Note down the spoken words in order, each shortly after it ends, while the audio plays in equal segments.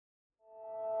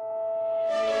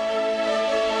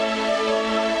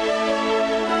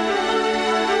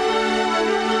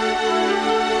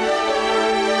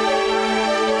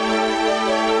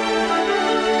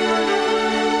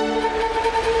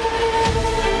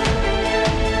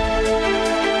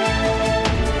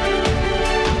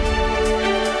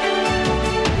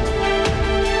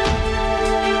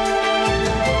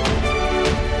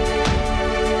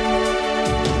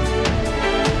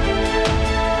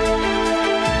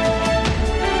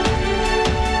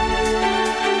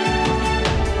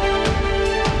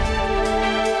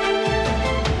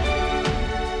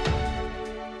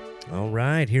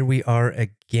we are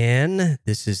again.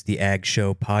 This is the Ag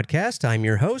Show podcast. I'm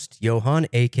your host, Johan,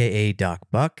 aka Doc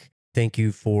Buck. Thank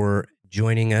you for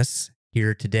joining us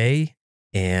here today.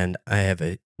 And I have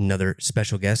another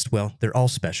special guest. Well, they're all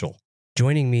special.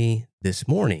 Joining me this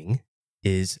morning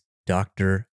is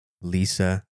Dr.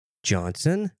 Lisa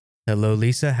Johnson. Hello,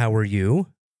 Lisa. How are you?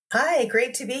 Hi,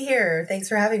 great to be here. Thanks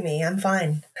for having me. I'm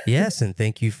fine. Yes, and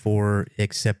thank you for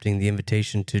accepting the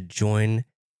invitation to join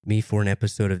me for an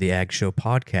episode of the Ag Show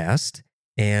podcast.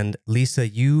 And Lisa,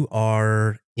 you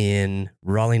are in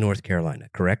Raleigh, North Carolina,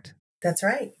 correct? That's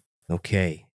right.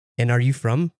 Okay. And are you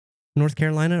from North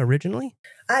Carolina originally?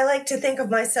 I like to think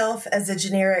of myself as a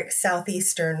generic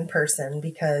Southeastern person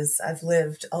because I've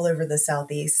lived all over the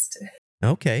Southeast.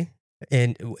 Okay.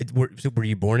 And were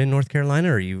you born in North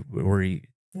Carolina, or were you?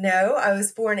 No, I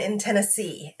was born in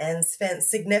Tennessee and spent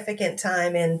significant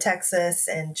time in Texas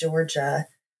and Georgia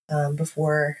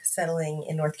before settling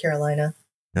in North Carolina.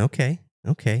 Okay.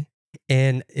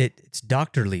 And it's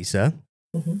Dr. Lisa,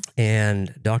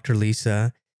 and Dr.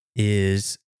 Lisa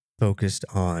is focused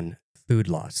on food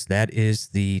loss. That is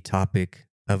the topic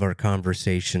of our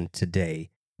conversation today,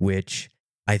 which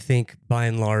I think by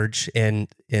and large, and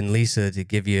Lisa, to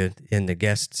give you and the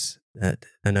guests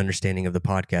an understanding of the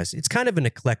podcast, it's kind of an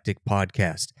eclectic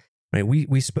podcast, right?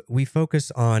 We focus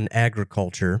on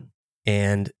agriculture,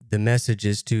 and the message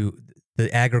is to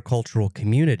the agricultural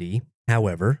community.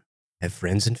 However, I have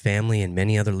friends and family and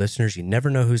many other listeners. You never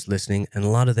know who's listening, and a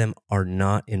lot of them are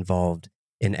not involved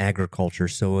in agriculture.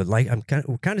 So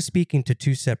we're kind of speaking to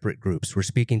two separate groups. We're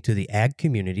speaking to the ag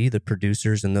community, the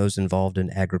producers and those involved in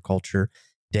agriculture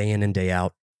day in and day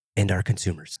out, and our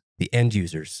consumers, the end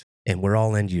users. And we're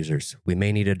all end users. We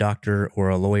may need a doctor or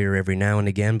a lawyer every now and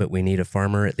again, but we need a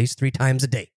farmer at least 3 times a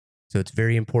day. So it's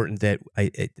very important that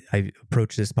I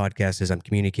approach this podcast as I'm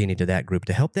communicating to that group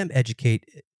to help them educate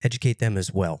them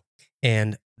as well.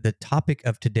 And the topic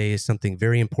of today is something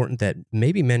very important that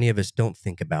maybe many of us don't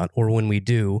think about, or when we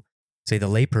do, say the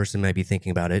layperson might be thinking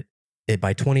about it.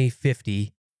 By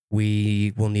 2050,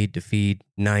 we will need to feed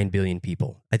 9 billion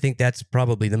people. I think that's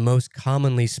probably the most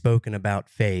commonly spoken about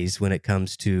phase when it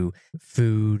comes to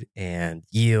food and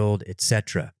yield,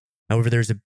 etc. However, there's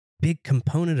a big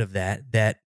component of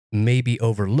that may be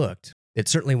overlooked.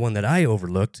 It's certainly one that I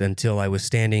overlooked until I was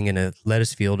standing in a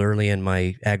lettuce field early in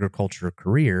my agriculture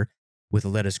career with a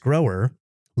lettuce grower,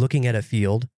 looking at a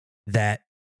field that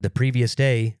the previous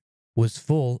day was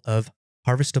full of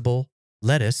harvestable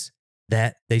lettuce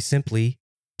that they simply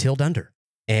tilled under.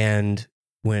 And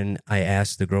when I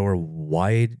asked the grower,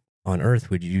 why on earth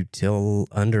would you till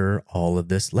under all of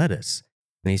this lettuce?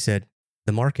 And he said,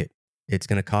 the market. It's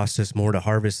going to cost us more to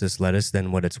harvest this lettuce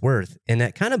than what it's worth. And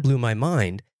that kind of blew my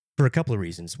mind for a couple of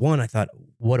reasons. One, I thought,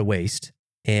 what a waste.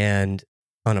 And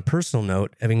on a personal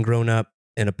note, having grown up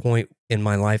at a point in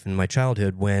my life in my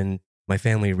childhood when my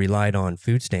family relied on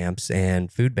food stamps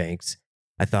and food banks,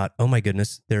 I thought, oh my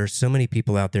goodness, there are so many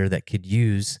people out there that could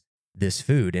use this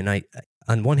food. And I,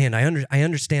 on one hand, I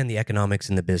understand the economics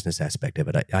and the business aspect of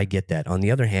it. I get that. On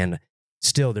the other hand,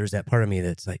 still there's that part of me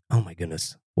that's like, oh my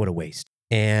goodness, what a waste.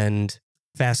 And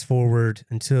fast forward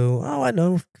until, I don't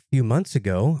know, a few months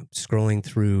ago, I'm scrolling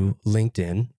through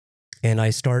LinkedIn, and I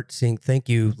start seeing, thank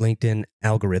you, LinkedIn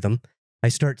algorithm, I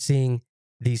start seeing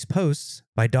these posts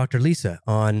by Dr. Lisa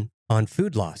on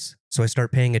food loss. So I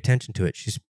start paying attention to it.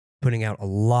 She's putting out a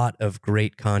lot of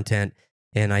great content,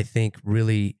 and I think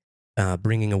really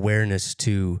bringing awareness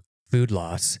to food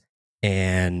loss.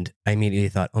 And I immediately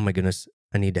thought, oh my goodness,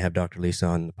 I need to have Dr. Lisa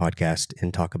on the podcast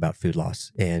and talk about food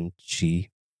loss. And she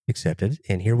accepted.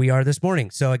 And here we are this morning.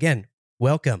 So again,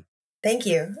 welcome. Thank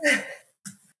you.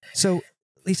 So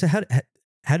Lisa,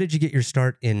 how did you get your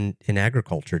start in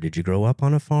agriculture? Did you grow up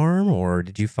on a farm, or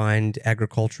did you find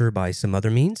agriculture by some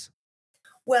other means?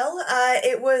 Well,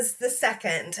 it was the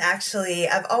second, actually.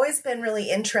 I've always been really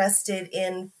interested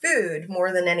in food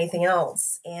more than anything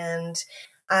else. And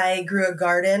I grew a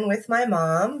garden with my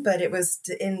mom, but it was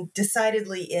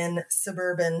decidedly in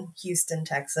suburban Houston,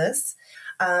 Texas.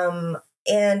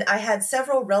 And I had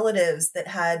several relatives that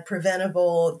had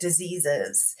preventable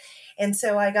diseases. And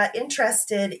so I got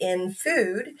interested in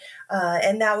food,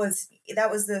 and that was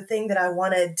the thing that I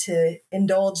wanted to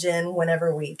indulge in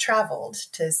whenever we traveled,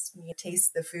 to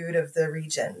taste the food of the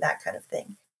region, that kind of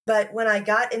thing. But when I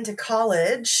got into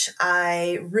college,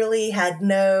 I really had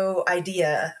no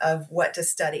idea of what to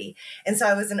study. And so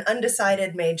I was an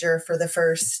undecided major for the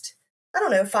first,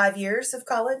 5 years of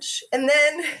college. And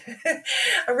then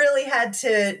I really had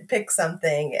to pick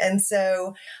something. And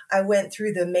so I went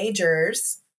through the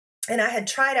majors, and I had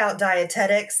tried out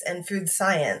dietetics and food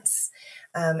science.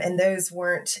 And those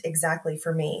weren't exactly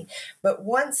for me. But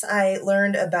once I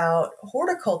learned about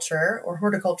horticulture or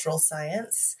horticultural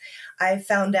science, I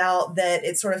found out that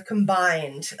it sort of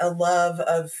combined a love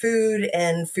of food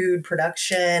and food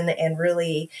production and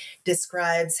really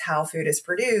describes how food is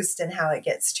produced and how it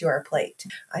gets to our plate.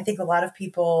 I think a lot of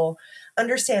people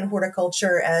understand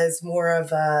horticulture as more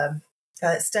of a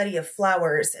study of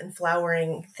flowers and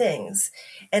flowering things.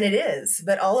 And it is,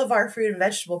 but all of our fruit and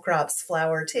vegetable crops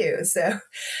flower too. So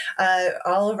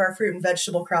all of our fruit and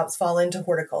vegetable crops fall into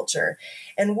horticulture.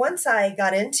 And once I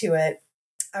got into it,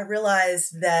 I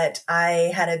realized that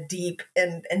I had a deep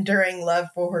and enduring love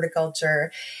for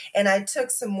horticulture. And I took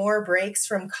some more breaks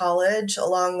from college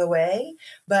along the way,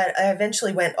 but I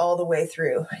eventually went all the way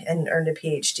through and earned a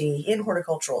PhD in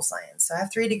horticultural science. So I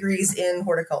have 3 degrees in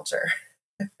horticulture.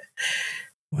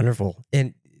 Wonderful.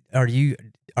 And are you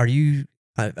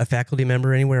a faculty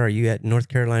member anywhere? Are you at North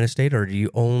Carolina State, or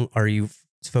are you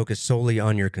focused solely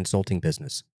on your consulting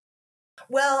business?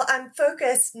 Well, I'm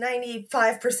focused 95%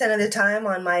 of the time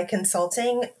on my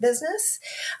consulting business,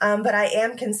 but I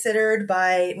am considered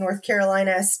by North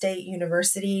Carolina State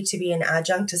University to be an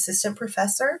adjunct assistant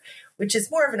professor, which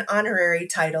is more of an honorary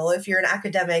title. If you're an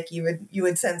academic, you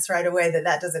would sense right away that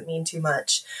that doesn't mean too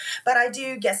much. But I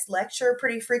do guest lecture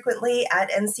pretty frequently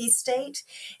at NC State,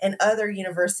 and other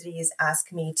universities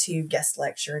ask me to guest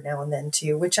lecture now and then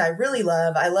too, which I really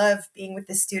love. I love being with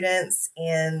the students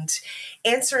and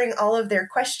answering all of their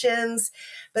questions,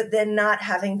 but then not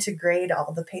having to grade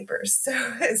all the papers. So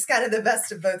it's kind of the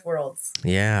best of both worlds.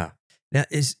 Yeah. Now,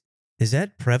 is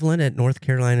that prevalent at North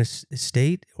Carolina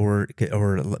State or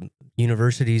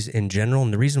universities in general?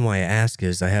 And the reason why I ask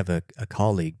is I have a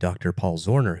colleague, Dr. Paul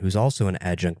Zorner, who's also an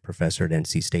adjunct professor at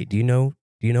NC State. Do you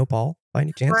know Paul by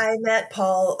any chance? I met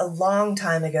Paul a long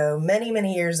time ago, many,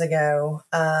 many years ago,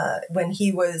 when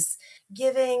he was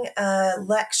giving a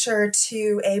lecture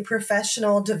to a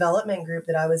professional development group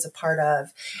that I was a part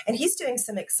of. And he's doing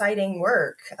some exciting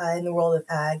work in the world of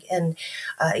ag, and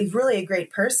he's really a great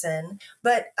person.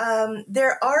 But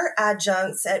there are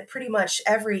adjuncts at pretty much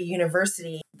every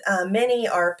university. Many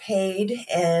are paid,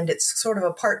 and it's sort of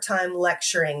a part-time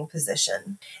lecturing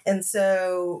position. And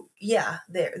so, yeah,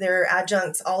 there are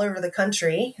adjuncts all over the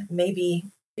country, maybe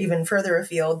even further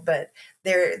afield, but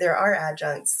there are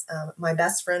adjuncts. My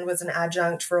best friend was an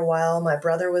adjunct for a while. My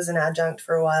brother was an adjunct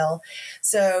for a while.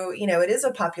 So, it is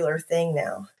a popular thing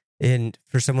now. And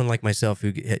for someone like myself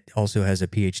who also has a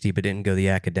PhD but didn't go the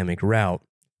academic route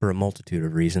for a multitude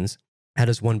of reasons, how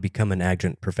does one become an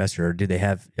adjunct professor? Or do they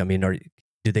have,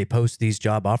 do they post these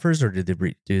job offers, or do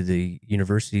the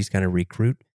universities kind of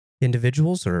recruit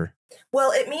individuals, or?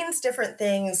 Well, it means different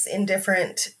things in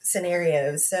different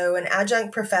scenarios. So an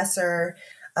adjunct professor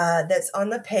that's on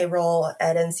the payroll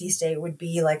at NC State would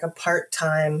be like a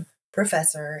part-time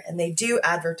professor, and they do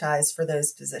advertise for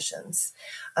those positions.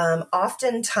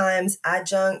 Oftentimes,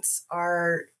 adjuncts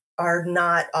are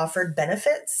not offered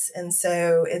benefits, and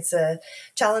so it's a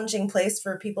challenging place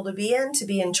for people to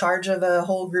be in charge of a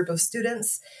whole group of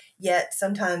students. Yet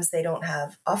sometimes they don't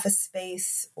have office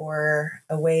space or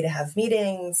a way to have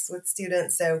meetings with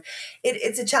students. So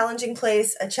it's a challenging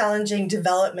place, a challenging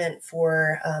development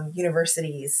for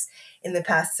universities in the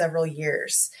past several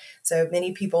years. So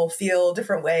many people feel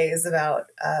different ways about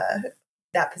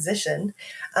that position.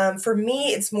 For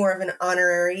me, it's more of an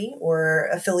honorary or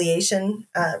affiliation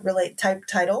type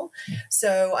title.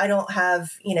 So I don't have,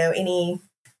 any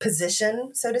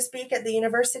position, so to speak, at the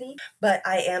university, but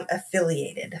I am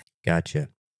affiliated. Gotcha.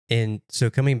 And so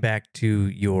coming back to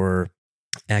your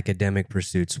academic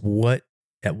pursuits,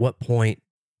 at what point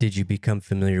did you become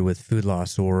familiar with food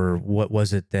loss, or what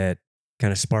was it that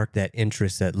kind of sparked that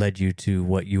interest that led you to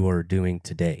what you are doing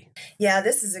today? Yeah,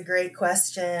 this is a great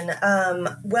question.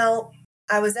 Well,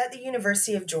 I was at the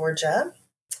University of Georgia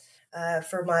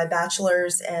for my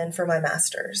bachelor's and for my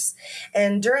master's.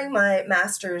 And during my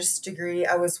master's degree,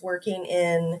 I was working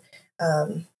in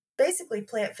basically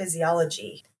plant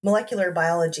physiology, molecular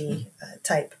biology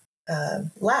type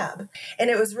lab.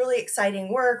 And it was really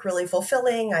exciting work, really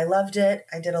fulfilling. I loved it.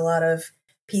 I did a lot of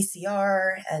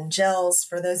PCR and gels,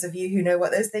 for those of you who know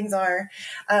what those things are.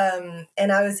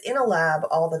 And I was in a lab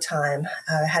all the time.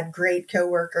 I had great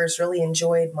coworkers, really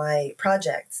enjoyed my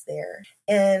projects there.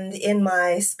 And in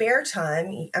my spare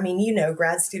time,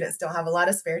 grad students don't have a lot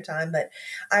of spare time, but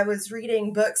I was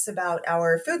reading books about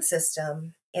our food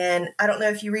system And I don't know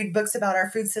if you read books about our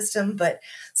food system, but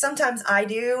sometimes I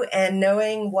do. And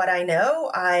knowing what I know,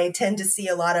 I tend to see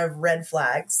a lot of red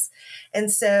flags.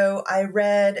 And so I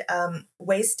read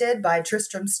Wasted by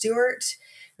Tristram Stewart,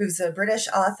 who's a British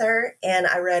author, and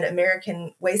I read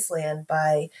American Wasteland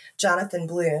by Jonathan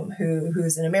Bloom,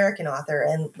 who's an American author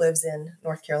and lives in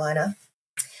North Carolina.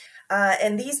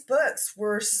 And these books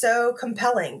were so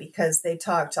compelling because they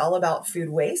talked all about food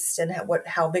waste and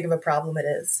how big of a problem it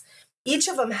is. Each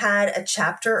of them had a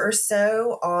chapter or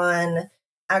so on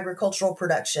agricultural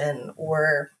production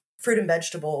or fruit and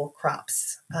vegetable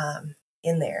crops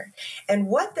in there. And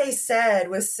what they said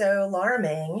was so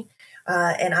alarming,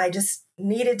 and I just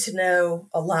needed to know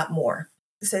a lot more.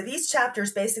 So these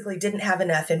chapters basically didn't have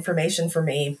enough information for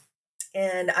me.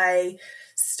 And I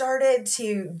started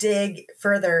to dig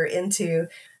further into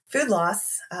food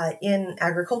loss in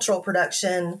agricultural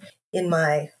production in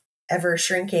my ever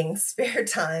shrinking spare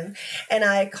time. And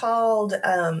I called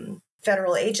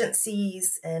federal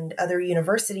agencies and other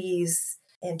universities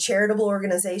and charitable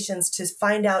organizations to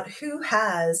find out who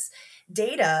has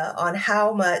data on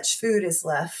how much food is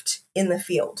left in the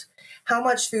field, how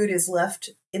much food is left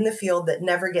in the field that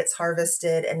never gets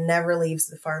harvested and never leaves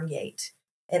the farm gate.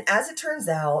 And as it turns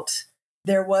out,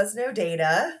 there was no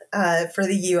data for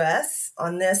the U.S.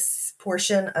 on this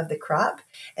portion of the crop.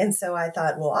 And so I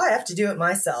thought, well, I have to do it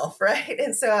myself, right?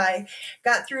 And so I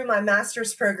got through my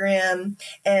master's program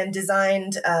and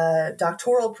designed a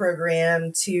doctoral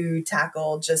program to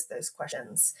tackle just those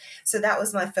questions. So that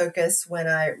was my focus when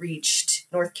I reached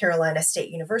North Carolina State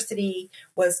University,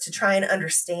 was to try and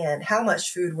understand how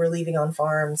much food we're leaving on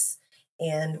farms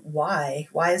and why.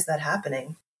 Why is that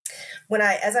happening?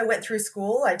 As I went through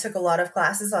school, I took a lot of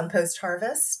classes on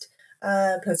post-harvest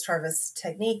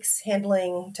techniques,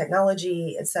 handling,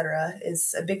 technology, etc.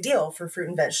 is a big deal for the fruit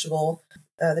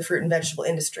and vegetable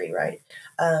industry, right?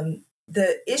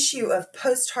 The issue of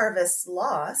post-harvest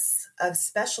loss of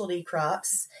specialty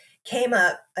crops came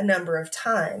up a number of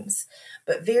times,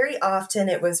 but very often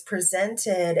it was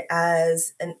presented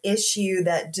as an issue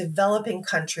that developing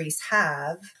countries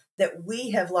have that we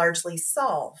have largely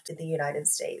solved in the United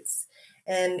States.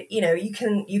 And,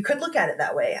 you could look at it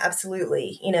that way.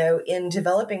 Absolutely. In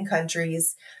developing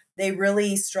countries, they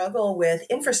really struggle with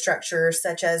infrastructure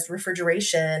such as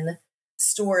refrigeration,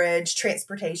 storage,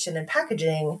 transportation, and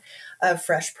packaging of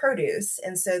fresh produce.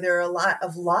 And so there are a lot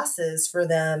of losses for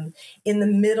them in the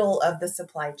middle of the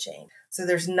supply chain. So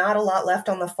there's not a lot left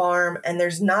on the farm, and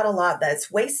there's not a lot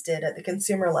that's wasted at the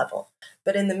consumer level.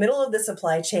 But in the middle of the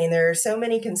supply chain, there are so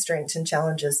many constraints and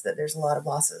challenges that there's a lot of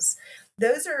losses.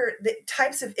 Those are the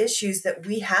types of issues that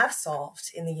we have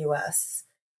solved in the U.S.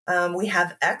 We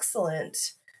have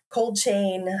excellent cold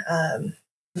chain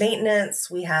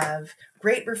maintenance. We have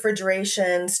great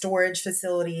refrigeration, storage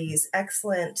facilities,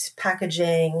 excellent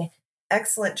packaging,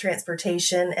 excellent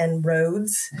transportation, and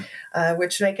roads,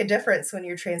 which make a difference when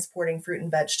you're transporting fruit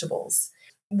and vegetables.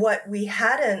 What we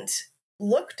hadn't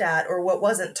looked at, or what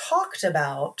wasn't talked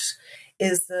about,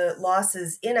 is the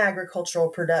losses in agricultural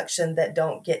production that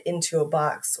don't get into a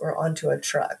box or onto a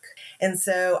truck. And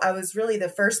so I was really the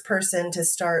first person to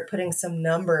start putting some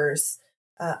numbers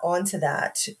onto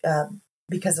that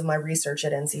because of my research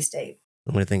at NC State.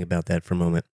 I'm going to think about that for a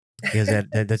moment, because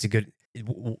that's a good.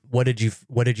 What did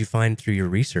you find through your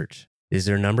research? Is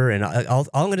there a number? And I'm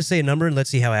going to say a number, and let's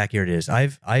see how accurate it is.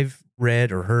 I've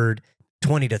read or heard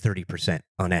 20 to 30%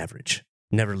 on average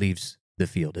never leaves the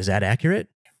field. Is that accurate?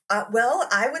 Well,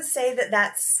 I would say that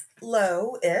that's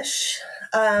low-ish.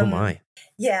 Oh my.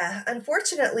 Yeah,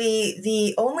 unfortunately,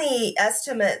 the only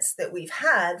estimates that we've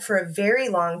had for a very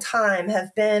long time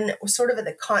have been sort of at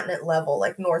the continent level,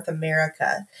 like North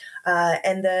America.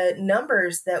 And the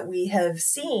numbers that we have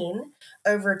seen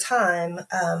over time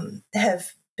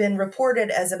have been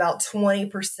reported as about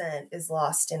 20% is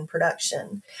lost in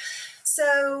production.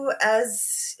 So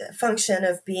as a function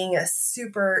of being a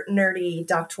super nerdy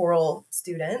doctoral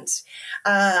student,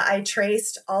 I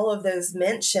traced all of those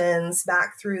mentions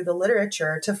back through the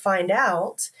literature to find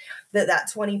out that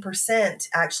 20%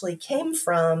 actually came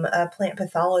from a plant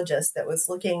pathologist that was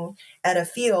looking at a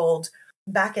field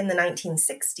back in the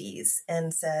 1960s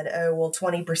and said, oh, well,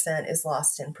 20% is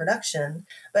lost in production.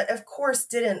 But of course,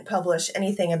 didn't publish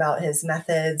anything about his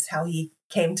methods, how he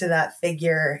came to that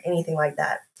figure, anything like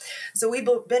that. So we've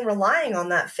been relying on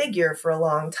that figure for a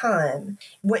long time.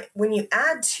 When you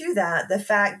add to that the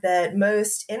fact that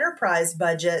most enterprise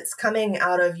budgets coming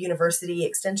out of university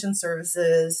extension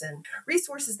services and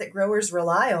resources that growers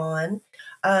rely on,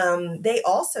 they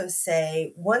also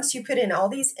say once you put in all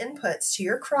these inputs to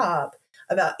your crop,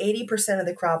 about 80% of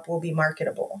the crop will be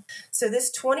marketable. So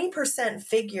this 20%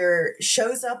 figure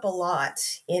shows up a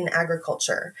lot in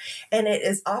agriculture, and it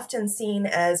is often seen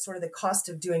as sort of the cost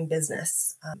of doing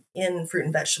business in fruit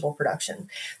and vegetable production.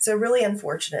 So really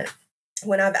unfortunate.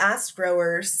 When I've asked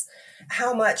growers,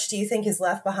 how much do you think is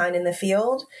left behind in the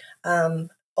field?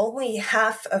 Only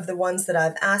half of the ones that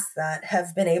I've asked that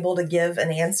have been able to give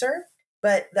an answer,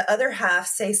 but the other half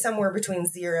say somewhere between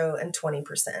 0 and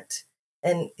 20%.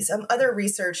 And some other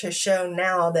research has shown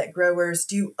now that growers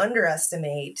do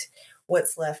underestimate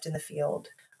what's left in the field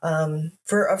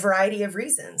for a variety of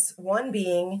reasons. One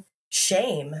being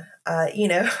shame.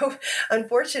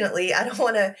 Unfortunately, I don't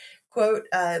want to quote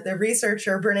the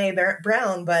researcher Brene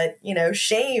Brown, but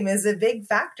shame is a big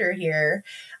factor here.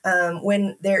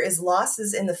 When there is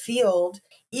losses in the field,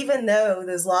 even though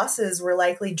those losses were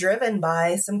likely driven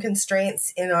by some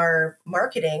constraints in our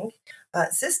marketing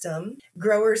system,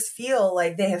 growers feel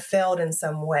like they have failed in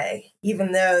some way,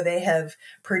 even though they have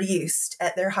produced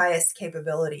at their highest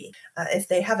capability. If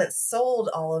they haven't sold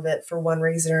all of it for one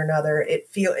reason or another, it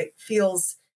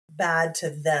feels bad to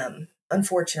them,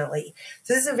 unfortunately.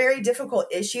 So this is a very difficult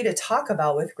issue to talk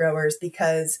about with growers,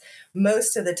 because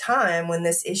most of the time when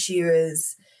this issue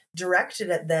is directed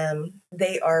at them,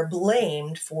 they are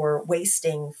blamed for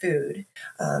wasting food.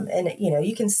 And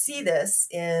you can see this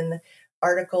in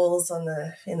articles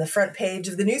in the front page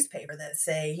of the newspaper that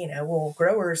say, well,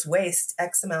 growers waste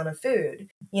X amount of food.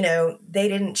 They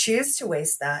didn't choose to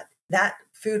waste that. That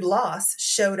food loss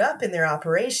showed up in their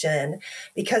operation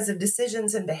because of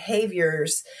decisions and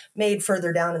behaviors made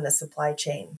further down in the supply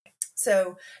chain.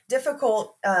 So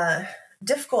difficult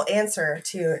answer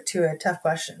to a tough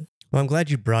question. Well, I'm glad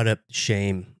you brought up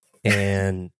shame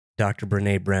and Dr.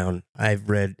 Brene Brown. I've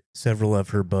read several of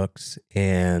her books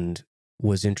and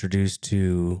was introduced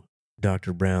to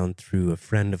Dr. Brown through a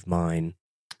friend of mine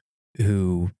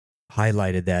who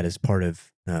highlighted that as part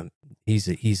of, he's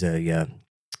a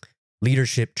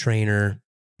leadership trainer,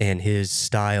 and his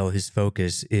style, his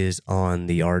focus is on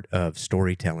the art of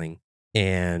storytelling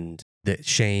and the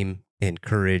shame and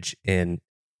courage. And,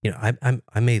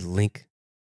 I may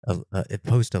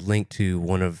post a link to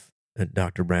one of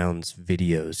Dr. Brown's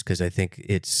videos, because I think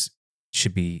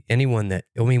should be anyone that,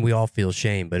 we all feel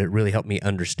shame, but it really helped me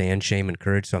understand shame and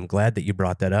courage. So I'm glad that you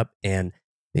brought that up. And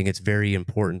I think it's very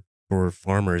important for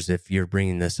farmers, if you're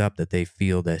bringing this up, that they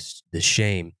feel the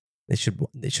shame. They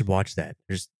should watch that.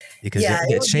 Because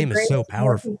shame is so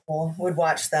powerful. People would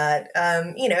watch that,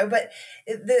 but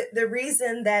the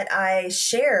reason that I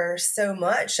share so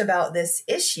much about this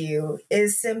issue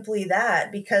is simply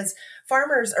that, because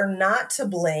farmers are not to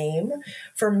blame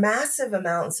for massive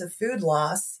amounts of food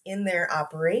loss in their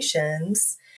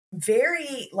operations.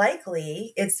 Very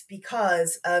likely it's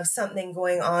because of something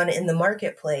going on in the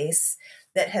marketplace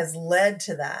that has led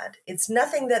to that. It's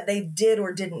nothing that they did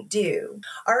or didn't do.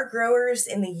 Our growers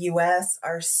in the US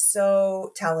are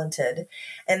so talented,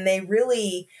 and they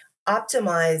really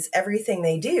optimize everything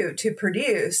they do to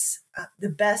produce the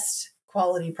best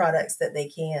quality products that they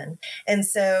can. And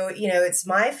so, it's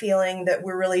my feeling that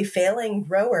we're really failing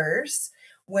growers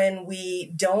when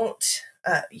we don't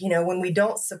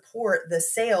support the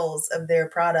sales of their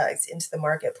products into the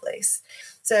marketplace.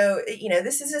 So,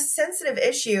 this is a sensitive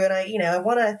issue, and I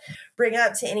want to bring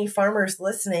up to any farmers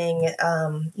listening,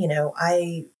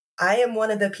 I am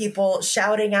one of the people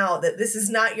shouting out that this is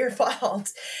not your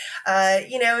fault,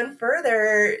 and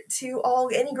further to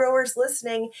any growers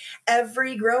listening,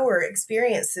 every grower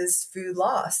experiences food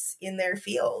loss in their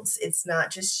fields. It's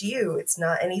not just you. It's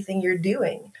not anything you're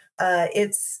doing.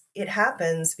 It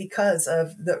happens because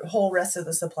of the whole rest of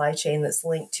the supply chain that's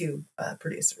linked to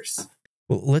producers.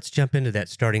 Well, let's jump into that,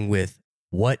 starting with,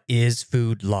 what is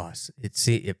food loss? It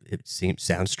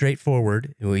sounds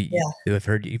straightforward. I've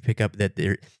heard you pick up that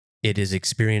it is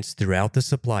experienced throughout the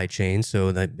supply chain.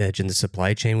 So I imagine the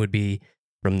supply chain would be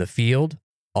from the field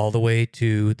all the way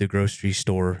to the grocery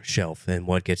store shelf and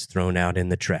what gets thrown out in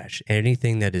the trash.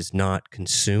 Anything that is not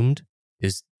consumed,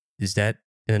 is that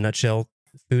in a nutshell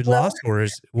food loss, or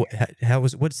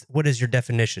what is your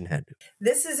definition, Henry?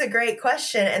 This is a great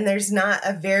question, and there's not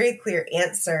a very clear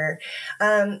answer.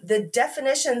 The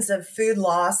definitions of food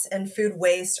loss and food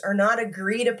waste are not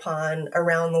agreed upon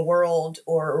around the world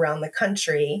or around the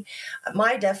country.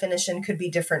 My definition could be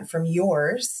different from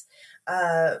yours.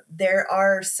 There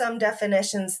are some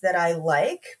definitions that I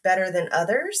like better than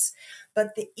others,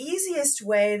 but the easiest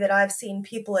way that I've seen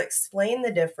people explain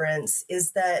the difference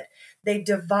is that they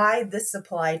divide the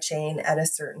supply chain at a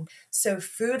certain. So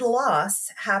food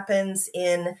loss happens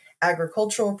in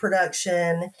agricultural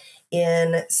production,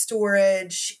 in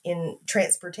storage, in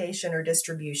transportation or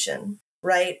distribution.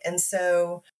 right? And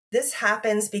so this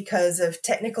happens because of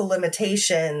technical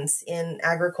limitations in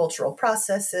agricultural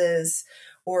processes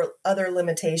or other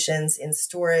limitations in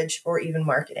storage or even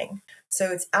marketing.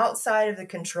 So it's outside of the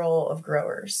control of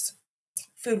growers.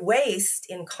 Food waste,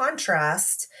 in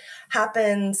contrast,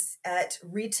 happens at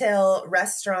retail,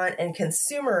 restaurant, and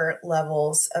consumer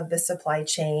levels of the supply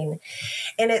chain.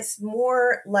 And it's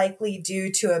more likely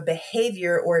due to a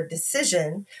behavior or a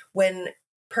decision when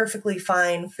perfectly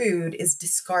fine food is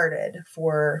discarded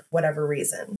for whatever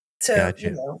reason. So,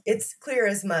 Gotcha. it's clear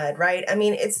as mud, right? I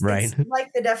mean, it's Right.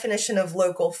 like the definition of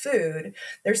local food.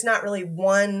 There's not really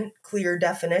one clear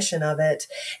definition of it,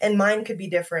 and mine could be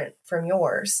different from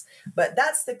yours. But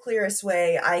that's the clearest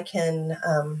way I can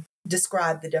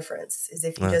describe the difference, is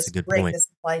if you Well, that's a just good break point. the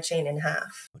supply chain in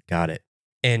half. Got it.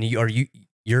 And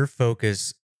your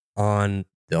focus on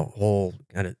the whole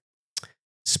kind of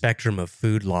spectrum of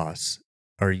food loss?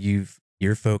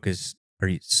 Your focus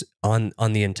on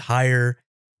the entire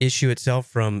issue itself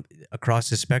from across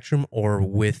the spectrum, or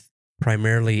with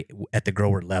primarily at the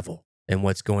grower level and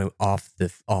what's going off the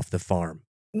farm?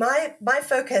 My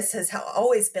focus has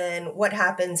always been what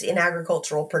happens in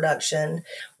agricultural production,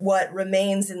 what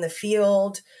remains in the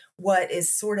field, what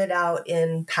is sorted out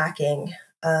in packing.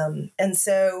 And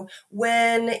so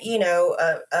when,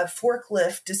 a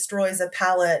forklift destroys a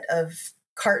pallet of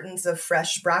cartons of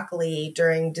fresh broccoli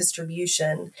during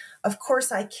distribution, of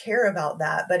course I care about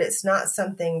that, but it's not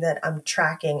something that I'm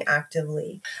tracking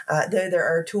actively, though there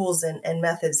are tools and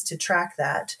methods to track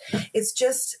that. It's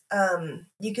just,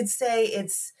 you could say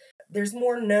there's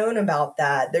more known about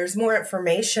that. There's more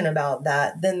information about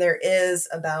that than there is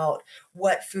about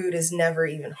what food is never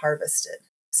even harvested.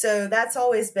 So that's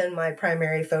always been my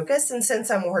primary focus. And since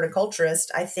I'm a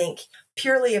horticulturist, I think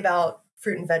purely about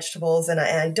fruit and vegetables, and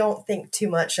I don't think too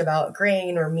much about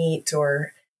grain or meat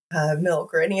or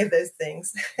milk or any of those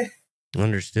things.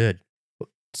 Understood.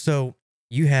 So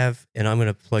you have, and I'm going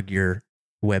to plug your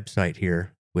website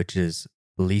here, which is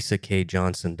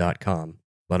lisakjohnson.com.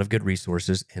 A lot of good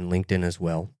resources, and LinkedIn as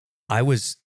well. I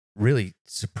was really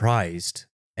surprised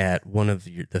at one of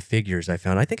the figures I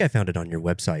found. I think I found it on your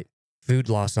website, food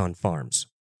loss on farms,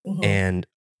 and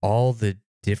all the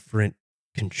different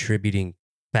contributing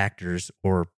factors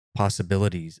or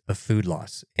possibilities of food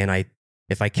loss. And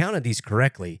if I counted these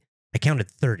correctly, I counted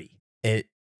 30. There's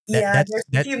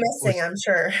a few missing, I'm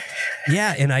sure.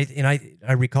 Yeah, and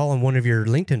I recall in one of your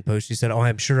LinkedIn posts, you said, "Oh,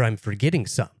 I'm sure I'm forgetting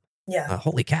some." Yeah.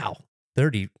 Holy cow,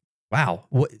 30! Wow.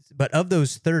 But of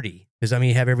those 30, because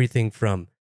you have everything from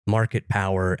market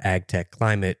power, ag tech,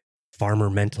 climate, farmer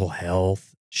mental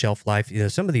health, shelf life.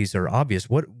 Some of these are obvious.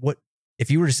 What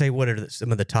if you were to say what are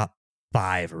some of the top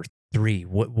 5 or 3?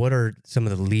 What are some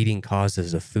of the leading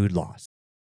causes of food loss?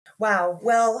 Wow.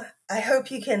 Well, I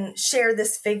hope you can share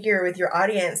this figure with your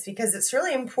audience because it's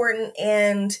really important.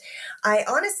 And I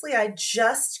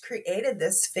just created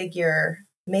this figure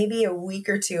maybe a week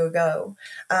or two ago,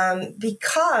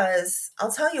 because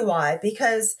I'll tell you why.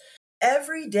 Because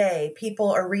every day people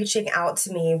are reaching out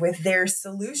to me with their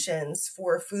solutions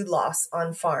for food loss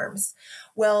on farms.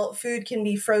 Well, food can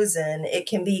be frozen, it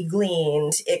can be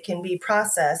gleaned, it can be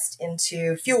processed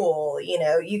into fuel,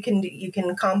 you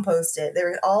can compost it.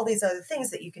 There are all these other things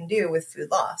that you can do with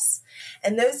food loss.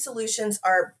 And those solutions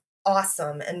are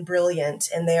awesome and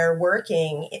brilliant, and they are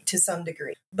working to some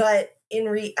degree. But in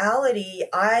reality,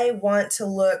 I want to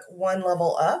look one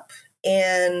level up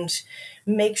and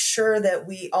make sure that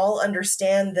we all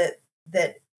understand that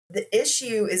the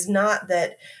issue is not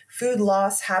that food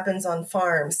loss happens on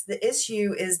farms. The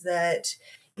issue is that,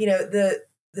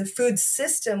 the food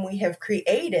system we have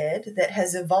created that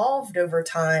has evolved over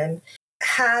time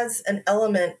has an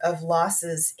element of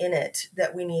losses in it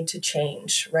that we need to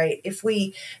change, right? If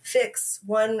we fix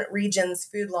one region's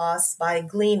food loss by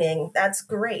gleaning, that's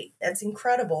great. That's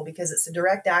incredible because it's a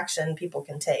direct action people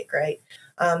can take, right?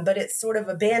 But it's sort of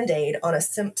a Band-Aid on a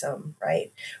symptom,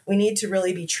 right? We need to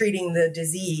really be treating the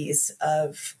disease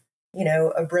of,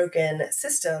 a broken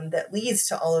system that leads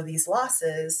to all of these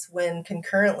losses when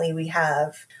concurrently we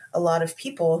have a lot of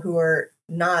people who are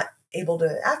not able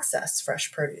to access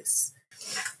fresh produce.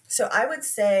 So I would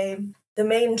say the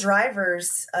main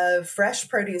drivers of fresh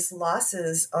produce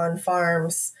losses on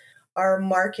farms are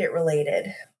market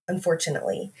related,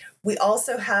 unfortunately. We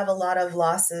also have a lot of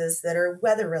losses that are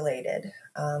weather related,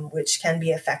 which can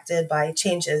be affected by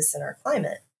changes in our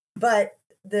climate. But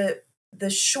the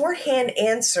shorthand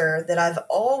answer that I've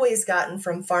always gotten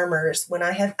from farmers when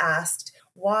I have asked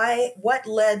what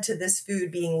led to this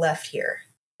food being left here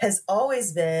has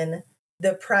always been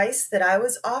the price that I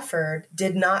was offered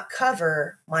did not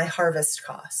cover my harvest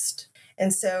cost.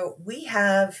 And so we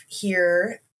have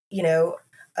here,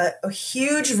 a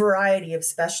huge variety of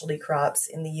specialty crops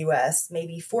in the US,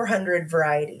 maybe 400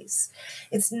 varieties.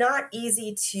 It's not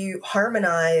easy to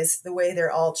harmonize the way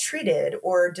they're all treated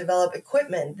or develop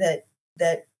equipment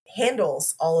that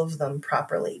handles all of them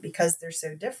properly because they're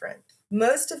so different.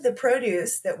 Most of the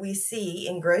produce that we see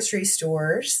in grocery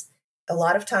stores, a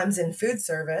lot of times in food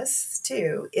service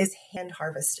too, is hand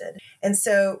harvested. And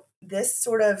so this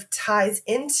sort of ties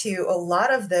into a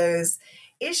lot of those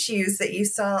issues that you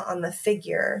saw on the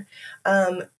figure.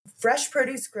 Fresh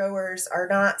produce growers are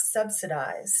not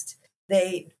subsidized.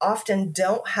 They often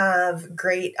don't have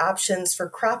great options for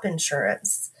crop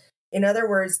insurance. In other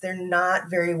words, they're not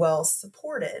very well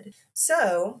supported.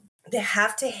 So they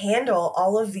have to handle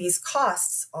all of these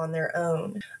costs on their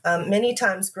own. Many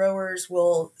times growers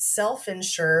will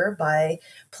self-insure by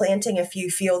planting a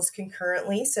few fields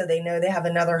concurrently so they know they have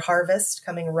another harvest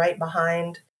coming right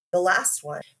behind the last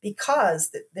one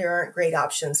because there aren't great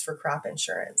options for crop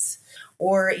insurance.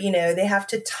 Or, they have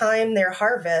to time their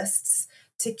harvests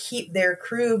to keep their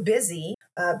crew busy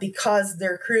because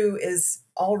their crew is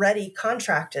already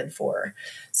contracted for.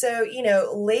 So,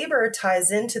 labor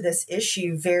ties into this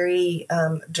issue very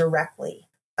directly.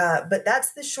 But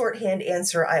that's the shorthand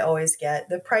answer I always get.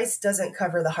 The price doesn't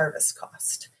cover the harvest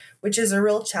cost, which is a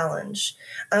real challenge.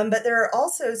 But there are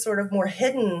also sort of more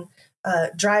hidden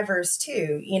drivers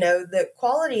too. The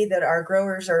quality that our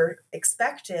growers are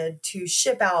expected to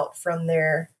ship out from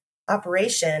their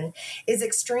operation is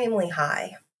extremely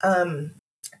high.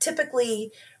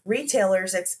 Typically,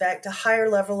 retailers expect a higher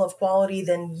level of quality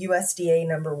than USDA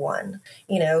number one.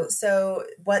 So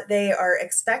what they are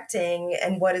expecting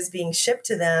and what is being shipped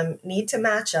to them need to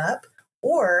match up.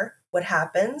 Or what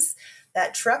happens,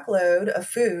 that truckload of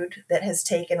food that has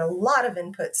taken a lot of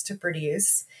inputs to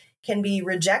produce can be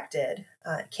rejected,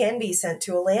 can be sent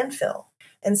to a landfill.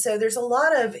 And so there's a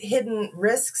lot of hidden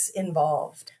risks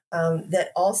involved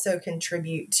that also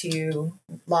contribute to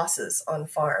losses on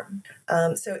farm.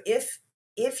 So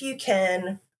if you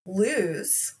can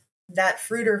lose that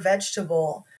fruit or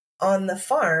vegetable on the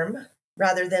farm,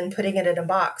 rather than putting it in a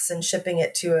box and shipping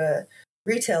it to a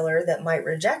retailer that might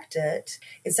reject it,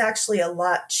 it's actually a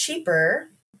lot cheaper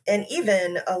and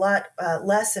even a lot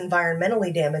less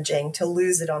environmentally damaging to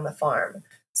lose it on the farm.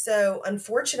 So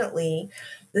unfortunately,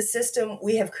 the system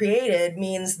we have created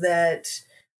means that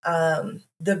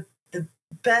the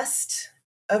best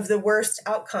of the worst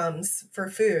outcomes for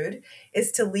food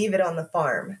is to leave it on the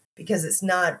farm because it's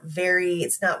not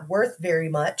worth very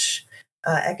much,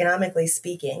 economically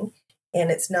speaking.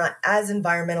 And it's not as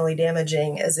environmentally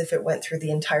damaging as if it went through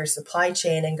the entire supply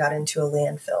chain and got into a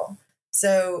landfill.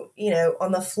 So,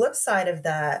 on the flip side of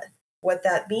that, what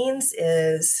that means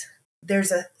is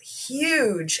there's a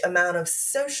huge amount of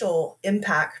social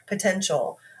impact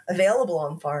potential available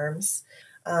on farms.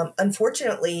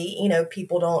 Unfortunately,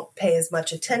 people don't pay as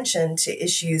much attention to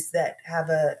issues that have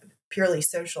a purely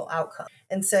social outcome.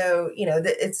 And so,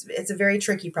 it's a very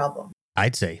tricky problem.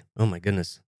 I'd say, oh my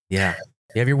goodness. Yeah.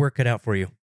 You have your work cut out for you.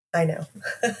 I know.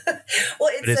 Well,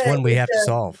 it's one we have to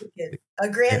solve. A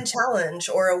grand challenge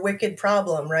or a wicked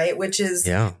problem, right? Which is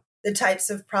the types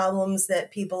of problems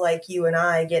that people like you and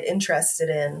I get interested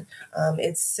in.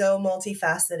 It's so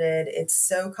multifaceted. It's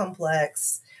so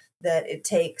complex that it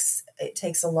takes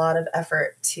a lot of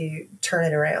effort to turn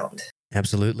it around.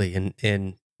 Absolutely.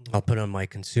 And I'll put on my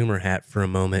consumer hat for a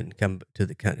moment and come to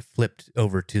the kind of flipped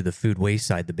over to the food waste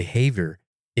side. The behavior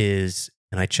is,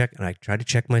 and I try to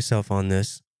check myself on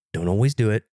this. Don't always do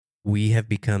it. We have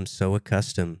become so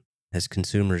accustomed as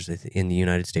consumers in the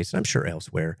United States, and I'm sure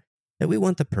elsewhere, that we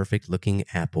want the perfect looking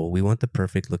apple. We want the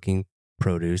perfect looking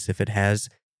produce. If it has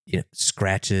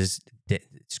scratches,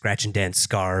 scratch and dent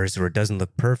scars, or it doesn't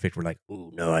look perfect, we're like,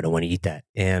 "Ooh, no, I don't want to eat that."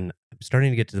 And I'm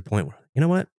starting to get to the point where, you know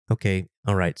what? Okay,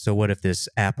 all right. So what if this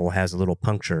apple has a little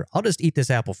puncture? I'll just eat this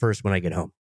apple first when I get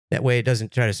home. That way it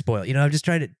doesn't try to spoil. I'm just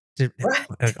trying to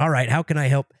all right, how can I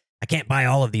help? I can't buy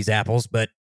all of these apples, but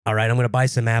all right, I'm going to buy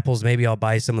some apples. Maybe I'll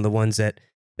buy some of the ones that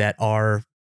are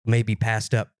maybe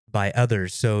passed up by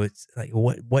others. So it's like,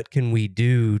 what can we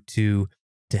do to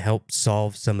help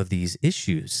solve some of these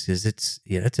issues? Because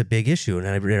it's a big issue. And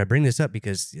I bring this up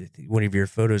because one of your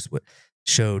photos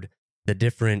showed the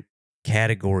different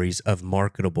categories of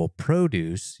marketable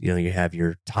produce. You have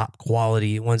your top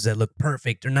quality ones that look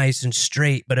perfect, they're nice and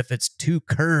straight, but if it's too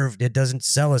curved, it doesn't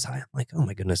sell as high. I'm like, oh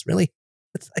my goodness, really?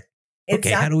 It's like, okay,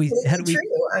 how do we true.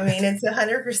 I mean, it's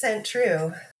 100%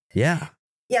 true. Yeah.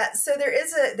 So there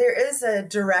is a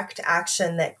direct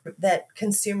action that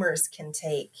consumers can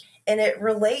take. And it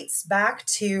relates back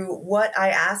to what I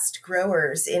asked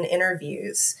growers in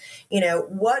interviews.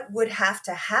 What would have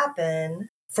to happen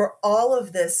for all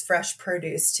of this fresh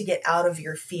produce to get out of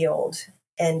your field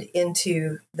and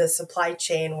into the supply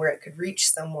chain where it could reach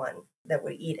someone that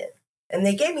would eat it? And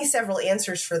they gave me several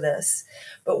answers for this.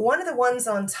 But one of the ones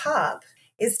on top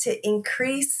is to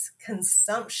increase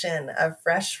consumption of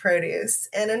fresh produce.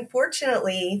 And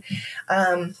unfortunately,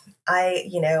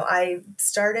 I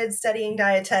started studying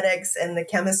dietetics and the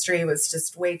chemistry was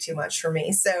just way too much for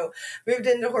me. So moved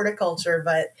into horticulture.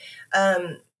 But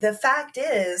the fact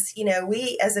is,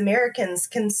 we as Americans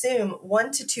consume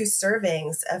 1 to 2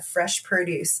 servings of fresh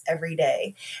produce every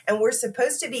day, and we're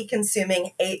supposed to be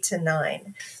consuming 8 to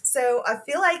 9. So I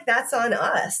feel like that's on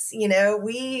us.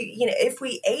 If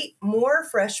we ate more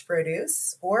fresh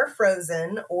produce or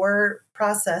frozen or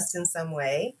processed in some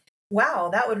way, wow,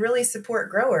 that would really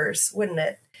support growers, wouldn't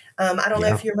it? I don't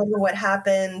know if you remember what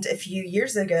happened a few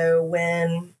years ago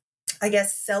when I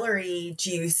guess celery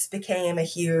juice became a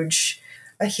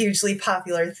hugely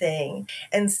popular thing.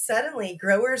 And suddenly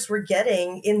growers were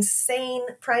getting insane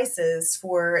prices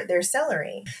for their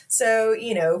celery. So,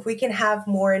 if we can have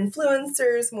more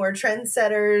influencers, more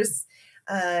trendsetters,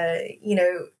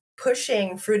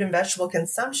 pushing fruit and vegetable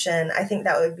consumption, I think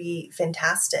that would be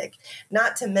fantastic.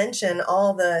 Not to mention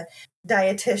all the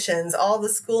dietitians, all the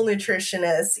school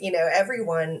nutritionists,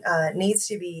 everyone needs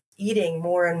to be eating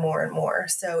more and more and more.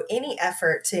 So any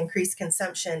effort to increase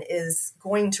consumption is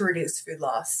going to reduce food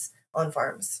loss on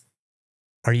farms.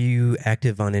 Are you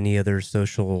active on any other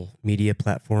social media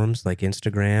platforms like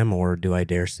Instagram, or do I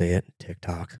dare say it,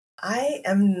 TikTok? I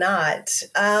am not.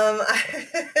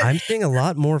 I'm seeing a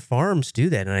lot more farms do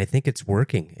that, and I think it's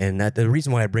working. And that the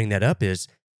reason why I bring that up is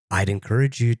I'd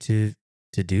encourage you to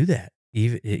do that.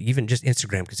 Even just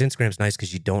Instagram, because Instagram's nice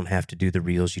because you don't have to do the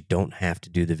reels, you don't have to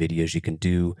do the videos, you can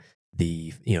do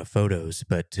the photos,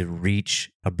 but to reach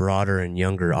a broader and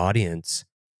younger audience,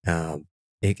 to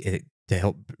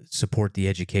help support the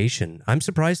education. I'm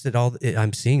surprised that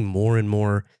I'm seeing more and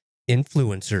more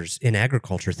influencers in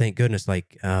agriculture. Thank goodness,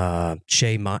 like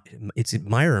it's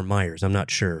Meyer or Myers, I'm not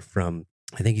sure.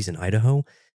 I think he's in Idaho.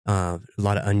 A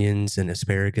lot of onions and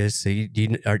asparagus. So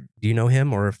do you know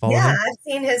him or follow him? Yeah, I've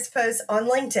seen his posts on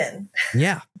LinkedIn.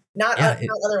 Yeah, not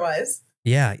otherwise.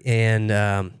 Yeah, and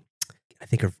I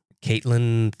think of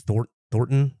Caitlin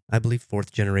Thornton, I believe,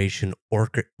 4th generation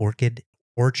orchardist.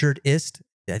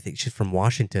 I think she's from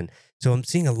Washington. So I'm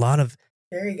seeing a lot of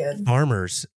very good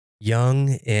farmers,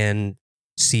 young and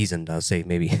seasoned, I'll say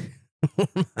maybe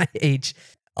my age,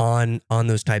 on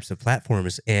those types of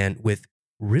platforms and with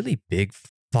really big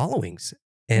followings.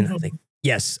 And I think,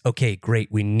 yes, okay,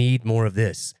 great. We need more of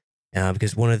this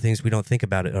because one of the things we don't think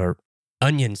about are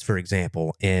onions, for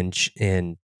example. And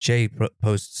Jay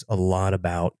posts a lot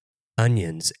about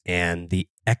onions and the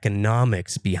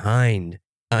economics behind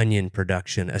onion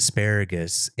production,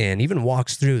 asparagus, and even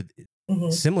walks through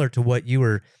similar to what you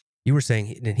were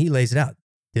saying. And he lays it out.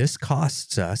 This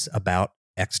costs us about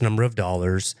X number of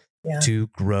dollars to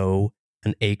grow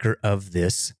an acre of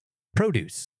this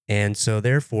produce. And so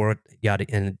therefore, yada,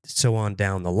 and so on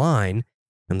down the line.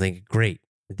 I'm thinking, great,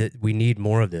 that we need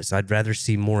more of this. I'd rather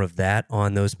see more of that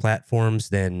on those platforms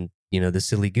than, the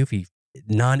silly, goofy,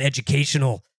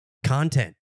 non-educational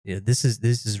content. This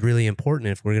is really important.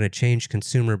 If we're going to change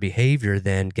consumer behavior,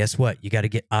 then guess what? You got to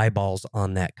get eyeballs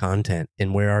on that content.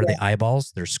 And where are the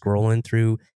eyeballs? They're scrolling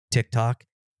through TikTok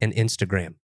and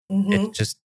Instagram.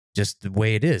 It's just the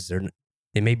way it is.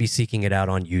 They may be seeking it out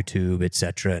on YouTube,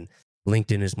 etc. And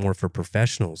LinkedIn is more for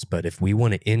professionals. But if we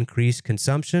want to increase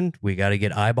consumption, we got to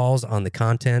get eyeballs on the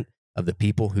content of the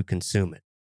people who consume it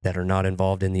that are not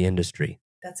involved in the industry.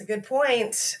 That's a good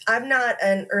point. I'm not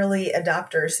an early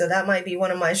adopter, so that might be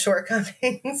one of my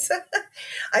shortcomings.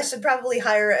 I should probably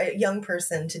hire a young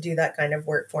person to do that kind of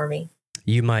work for me.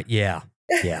 You might, yeah.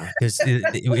 Because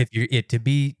if you're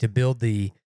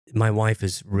my wife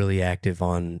is really active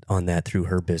on that through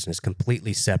her business,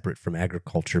 completely separate from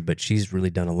agriculture, but she's really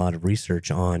done a lot of research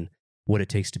on what it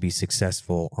takes to be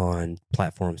successful on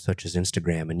platforms such as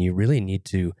Instagram. And you really need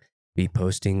to be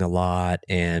posting a lot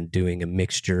and doing a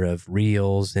mixture of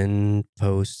reels and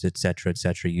posts, et cetera,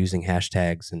 using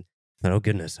hashtags. And oh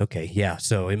goodness, okay, yeah.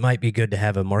 So it might be good to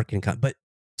have a marketing, but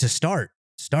to start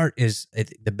is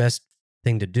the best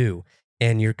thing to do.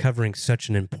 And you're covering such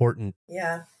an important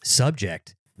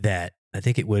subject that I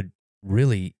think it would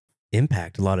really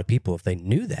impact a lot of people if they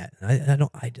knew that.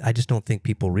 I just don't think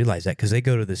people realize that, because they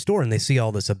go to the store and they see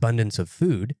all this abundance of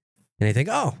food and they think,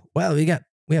 oh, well,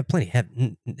 we have plenty,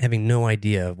 having no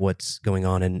idea of what's going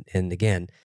on. And again,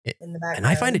 in the background. And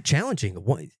I find it challenging.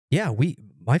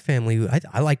 my family,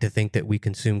 I like to think that we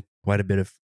consume quite a bit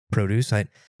of produce.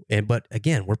 But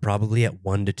again, we're probably at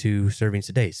 1 to 2 servings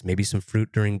a day. So maybe some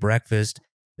fruit during breakfast,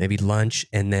 maybe lunch,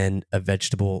 and then a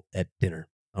vegetable at dinner.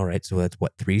 All right. So that's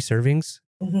what, 3 servings?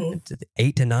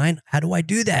 8 to 9. How do I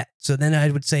do that? So then I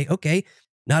would say, okay,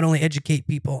 not only educate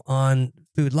people on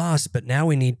food loss, but now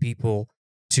we need people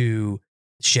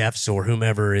chefs or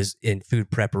whomever is in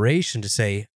food preparation to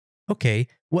say, okay,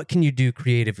 what can you do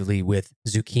creatively with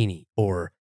zucchini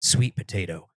or sweet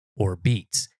potato or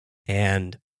beets?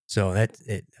 And so I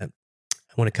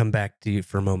want to come back to you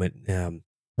for a moment.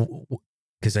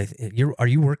 Because are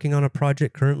you working on a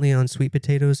project currently on sweet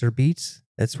potatoes or beets?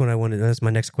 That's what I wanted. That's my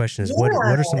next question is what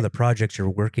are some of the projects you're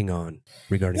working on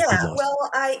regarding food loss? Well,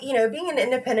 being an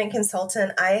independent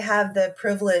consultant, I have the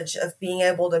privilege of being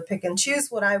able to pick and choose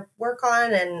what I work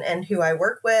on and who I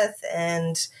work with.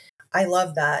 And I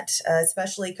love that,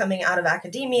 especially coming out of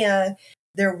academia.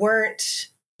 There weren't,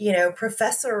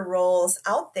 professor roles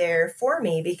out there for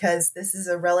me because this is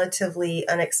a relatively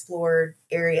unexplored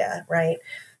area, right?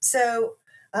 So,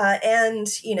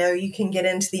 you can get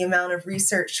into the amount of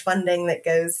research funding that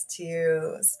goes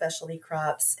to specialty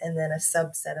crops, and then a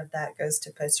subset of that goes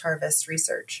to post-harvest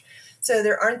research. So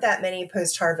there aren't that many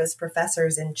post-harvest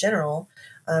professors in general,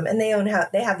 and they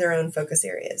have their own focus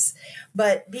areas.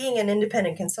 But being an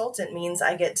independent consultant means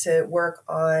I get to work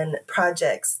on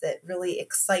projects that really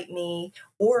excite me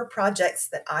or projects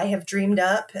that I have dreamed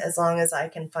up as long as I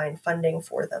can find funding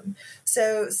for them.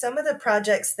 So some of the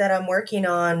projects that I'm working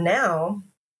on now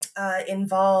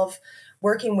involve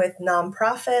working with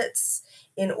nonprofits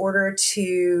in order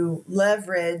to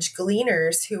leverage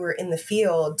gleaners who are in the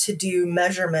field to do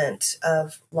measurement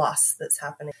of loss that's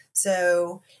happening.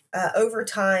 So over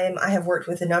time, I have worked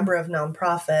with a number of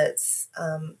nonprofits.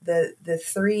 The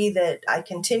 3 that I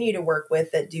continue to work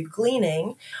with that do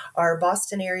gleaning are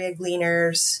Boston Area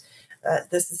Gleaners,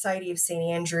 the Society of St.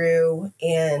 Andrew,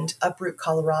 and Uproot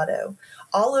Colorado.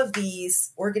 All of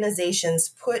these organizations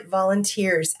put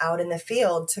volunteers out in the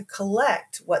field to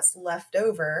collect what's left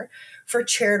over for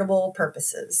charitable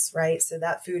purposes, right? So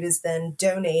that food is then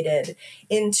donated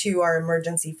into our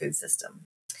emergency food system.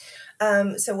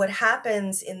 So what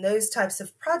happens in those types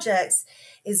of projects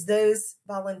is those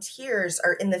volunteers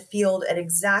are in the field at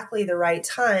exactly the right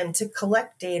time to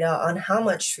collect data on how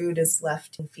much food is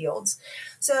left in fields.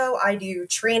 So I do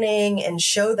training and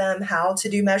show them how to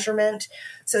do measurement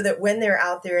so that when they're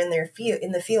out there in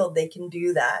the field, they can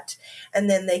do that. And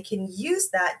then they can use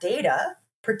that data,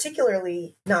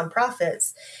 particularly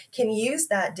nonprofits, can use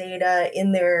that data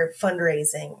in their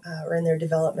fundraising or in their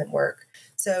development work.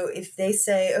 So if they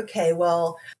say, okay,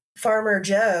 well, Farmer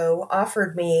Joe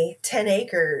offered me 10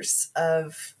 acres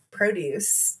of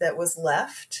produce that was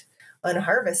left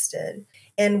unharvested,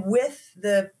 and with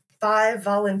the 5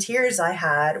 volunteers I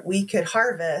had, we could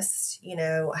harvest,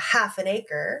 half an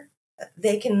acre.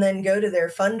 They can then go to their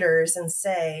funders and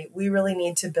say, we really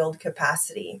need to build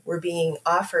capacity. We're being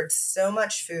offered so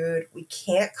much food. We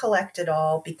can't collect it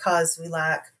all because we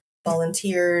lack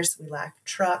volunteers, we lack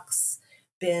trucks,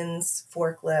 bins,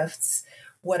 forklifts,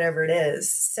 whatever it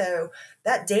is. So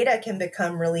that data can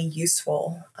become really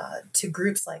useful to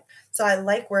groups so I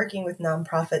like working with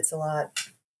nonprofits a lot.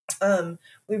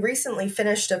 We recently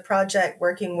finished a project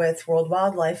working with World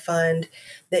Wildlife Fund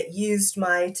that used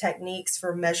my techniques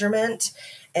for measurement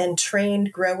and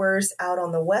trained growers out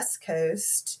on the West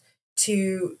Coast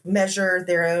to measure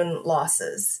their own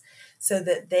losses so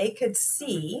that they could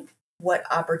see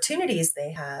what opportunities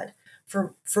they had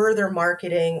for further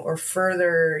marketing or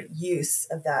further use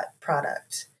of that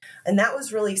product. And that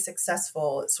was really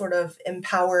successful. It sort of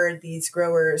empowered these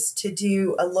growers to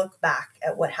do a look back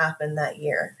at what happened that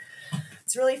year.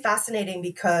 It's really fascinating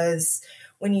because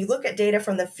when you look at data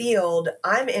from the field,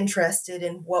 I'm interested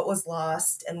in what was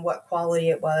lost and what quality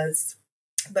it was.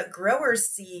 But growers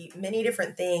see many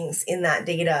different things in that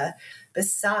data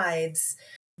besides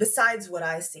what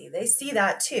I see. They see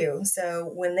that too.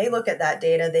 So when they look at that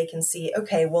data, they can see,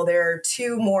 okay, well, there are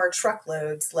 2 more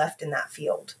truckloads left in that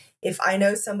field. If I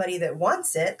know somebody that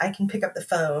wants it, I can pick up the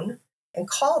phone and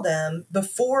call them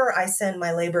before I send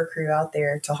my labor crew out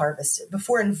there to harvest it.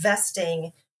 Before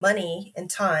investing money and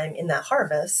time in that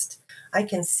harvest, I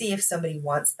can see if somebody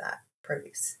wants that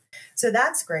produce. So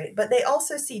that's great. But they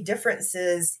also see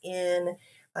differences in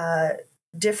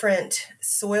different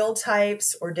soil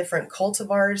types or different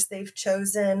cultivars they've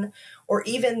chosen, or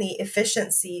even the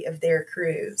efficiency of their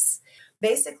crews.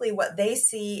 Basically, what they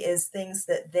see is things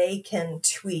that they can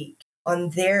tweak on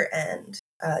their end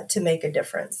to make a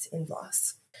difference in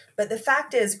loss. But the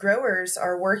fact is, growers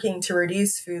are working to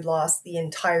reduce food loss the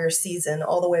entire season,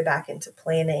 all the way back into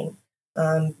planning.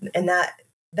 And that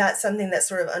that's something that's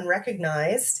sort of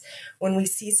unrecognized when we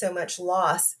see so much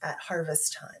loss at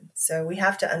harvest time. So we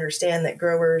have to understand that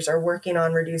growers are working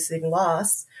on reducing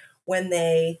loss when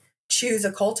they choose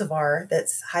a cultivar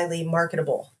that's highly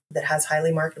marketable, that has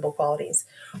highly marketable qualities,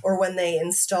 or when they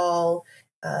install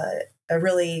a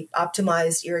really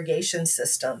optimized irrigation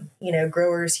system.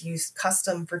 Growers use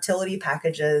custom fertility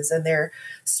packages, and they're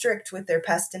strict with their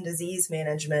pest and disease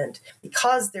management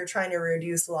because they're trying to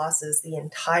reduce losses the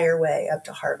entire way up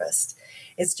to harvest.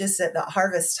 It's just at the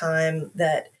harvest time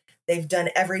that they've done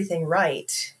everything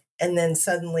right, and then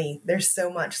suddenly there's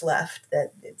so much left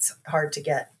that it's hard to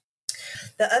get.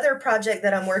 The other project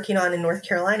that I'm working on in North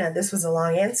Carolina, this was a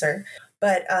long answer,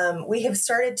 but we have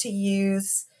started to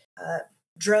use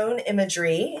drone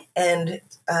imagery and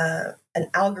an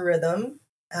algorithm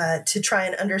to try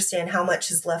and understand how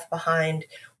much is left behind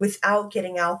without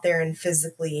getting out there and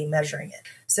physically measuring it.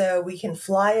 So we can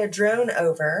fly a drone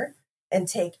over and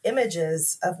take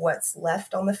images of what's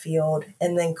left on the field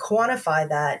and then quantify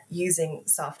that using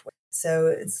software. So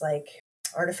it's like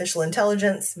artificial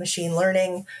intelligence, machine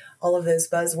learning, all of those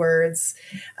buzzwords.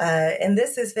 And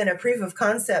this has been a proof of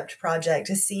concept project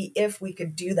to see if we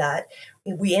could do that.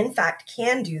 We, in fact,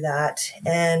 can do that.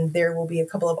 And there will be a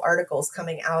couple of articles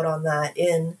coming out on that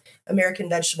in American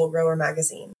Vegetable Grower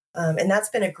magazine. And that's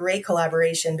been a great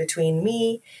collaboration between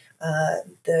me,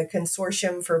 the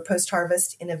Consortium for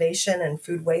Post-Harvest Innovation and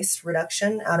Food Waste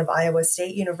Reduction out of Iowa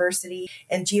State University,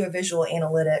 and Geovisual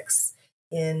Analytics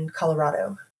in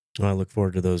Colorado. Well, I look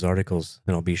forward to those articles,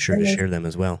 and I'll be sure to share them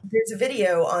as well. There's a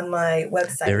video on my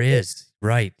website. There is.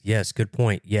 Right. Yes. Good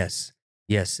point. Yes.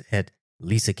 Yes. At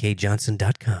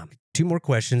lisakjohnson.com. 2 more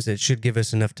questions. It should give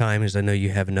us enough time, as I know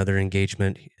you have another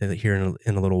engagement here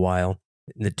in a little while.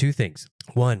 The 2 things.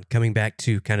 1, coming back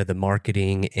to kind of the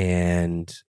marketing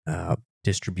and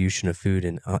distribution of food.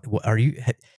 And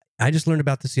I just learned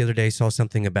about this the other day, saw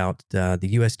something about the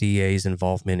USDA's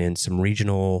involvement in some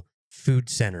regional food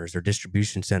centers or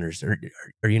distribution centers. Are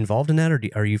you involved in that, or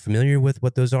are you familiar with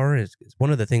what those are?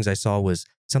 One of the things I saw was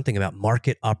something about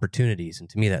market opportunities, and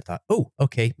to me that thought, oh,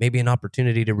 okay, maybe an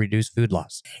opportunity to reduce food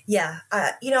loss. Yeah,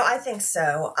 I think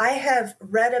so. I have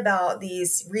read about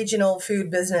these regional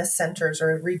food business centers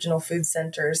or regional food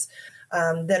centers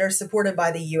that are supported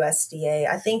by the USDA.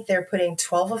 I think they're putting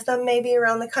 12 of them maybe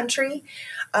around the country.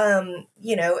 And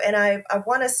I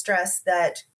want to stress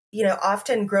that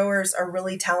often growers are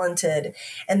really talented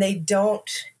and they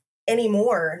don't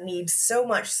anymore need so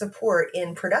much support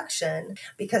in production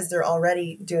because they're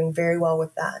already doing very well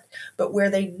with that. But where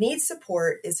they need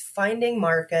support is finding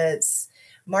markets,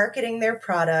 marketing their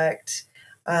product.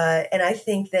 And I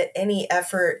think that any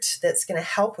effort that's going to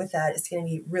help with that is going to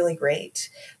be really great.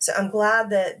 So I'm glad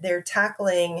that they're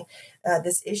tackling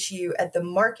this issue at the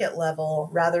market level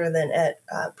rather than at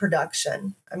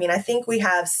production. I mean, I think we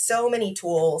have so many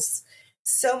tools,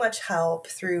 so much help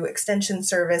through extension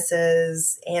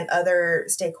services and other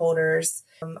stakeholders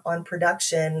on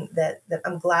production that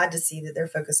I'm glad to see that they're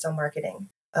focused on marketing.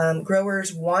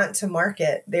 Growers want to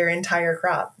market their entire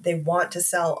crop. They want to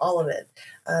sell all of it.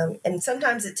 And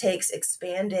sometimes it takes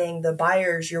expanding the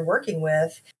buyers you're working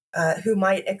with who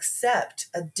might accept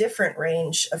a different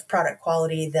range of product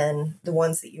quality than the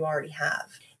ones that you already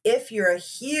have. If you're a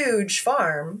huge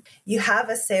farm, you have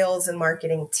a sales and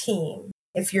marketing team.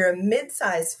 If you're a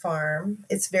mid-sized farm,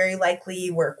 it's very likely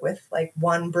you work with like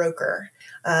one broker.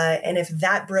 And if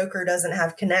that broker doesn't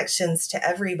have connections to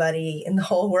everybody in the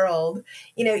whole world,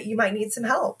 you might need some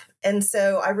help. And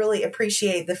so I really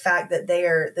appreciate the fact that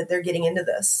they're getting into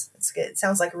this. It's good. It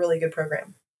sounds like a really good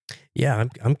program. Yeah,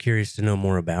 I'm curious to know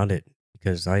more about it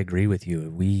because I agree with you.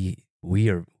 We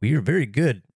are very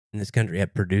good in this country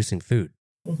at producing food.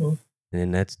 Mm-hmm.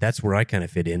 And that's where I kind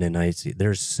of fit in. And I see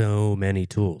there's so many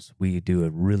tools. We do a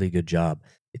really good job.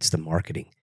 It's the marketing.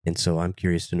 And so I'm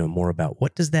curious to know more about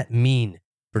what does that mean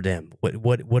for them?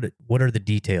 What are the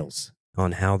details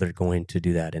on how they're going to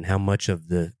do that and how much of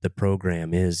the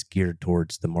program is geared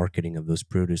towards the marketing of those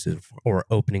produces or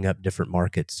opening up different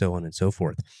markets, so on and so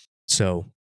forth. So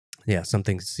yeah,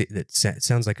 something that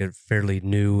sounds like a fairly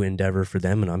new endeavor for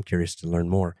them. And I'm curious to learn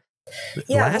more.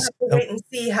 Yeah, we'll have to wait and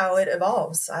see how it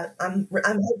evolves. I'm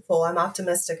hopeful. I'm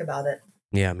optimistic about it.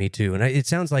 Yeah, me too. And it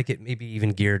sounds like it may be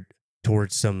even geared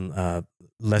towards some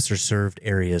lesser served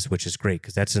areas, which is great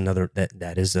because that's another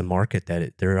that is a market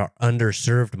there are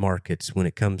underserved markets when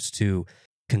it comes to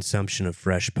consumption of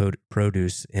fresh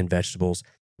produce and vegetables.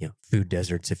 Food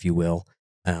deserts, if you will.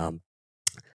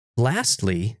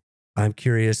 Lastly, I'm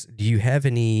curious, do you have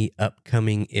any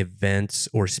upcoming events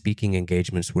or speaking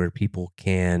engagements where people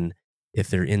can, if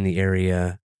they're in the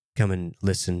area, come and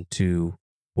listen to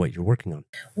what you're working on?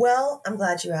 Well, I'm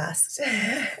glad you asked.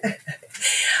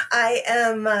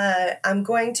 I'm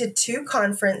going to 2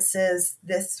 conferences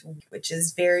this week, which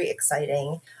is very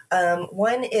exciting.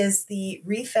 One is the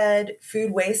Refed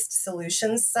Food Waste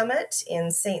Solutions Summit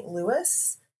in St.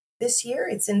 Louis this year.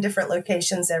 It's in different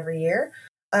locations every year.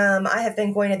 I have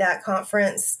been going to that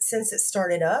conference since it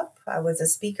started up. I was a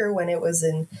speaker when it was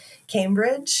in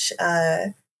Cambridge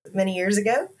many years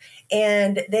ago.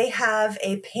 And they have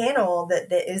a panel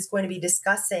that is going to be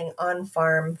discussing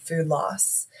on-farm food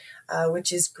loss,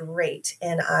 which is great.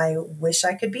 And I wish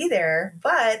I could be there,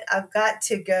 but I've got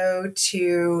to go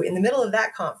to, in the middle of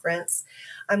that conference,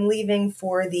 I'm leaving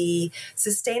for the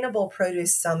Sustainable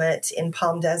Produce Summit in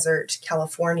Palm Desert,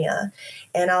 California.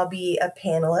 And I'll be a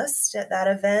panelist at that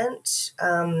event.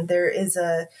 There is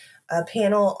a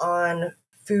panel on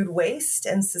food waste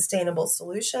and sustainable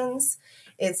solutions.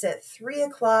 It's at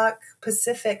 3:00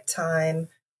 Pacific time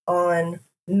on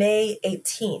May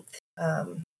 18th.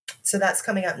 So that's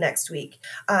coming up next week.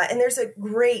 And there's a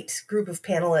great group of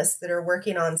panelists that are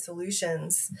working on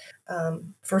solutions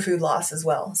for food loss as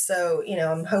well. So,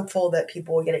 I'm hopeful that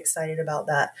people will get excited about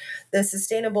that. The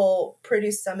Sustainable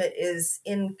Produce Summit is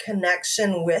in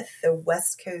connection with the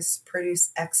West Coast Produce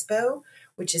Expo,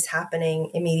 which is happening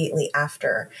immediately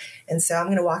after. And so I'm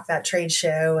going to walk that trade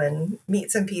show and meet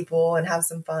some people and have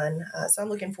some fun. So I'm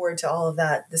looking forward to all of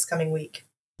that this coming week.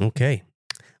 Okay.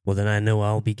 Well, then I know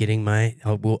I'll be getting my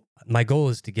goal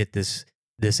is to get this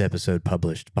episode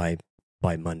published by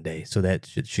Monday. So that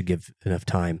should give enough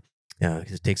time.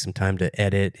 Because it takes some time to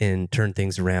edit and turn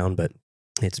things around, but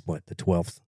it's the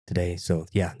 12th today. So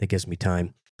yeah, that gives me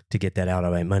time to get that out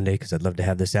by Monday, because I'd love to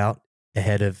have this out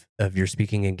ahead of your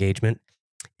speaking engagement.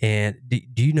 And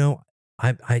do you know,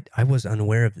 I was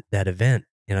unaware of that event,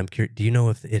 and I'm curious, do you know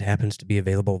if it happens to be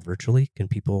available virtually? Can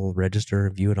people register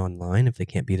and view it online if they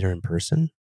can't be there in person?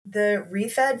 The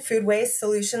Refed Food Waste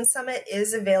Solutions Summit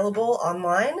is available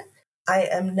online. I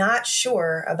am not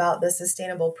sure about the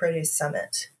Sustainable Produce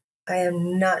Summit. I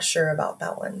am not sure about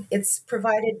that one. It's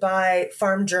provided by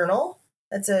Farm Journal.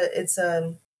 It's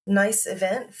a nice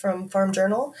event from Farm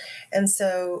Journal. And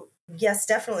so, yes,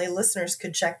 definitely listeners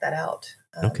could check that out.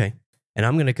 Okay. And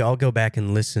I'll go back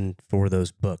and listen for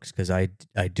those books, because I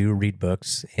do read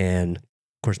books, and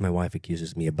of course my wife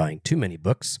accuses me of buying too many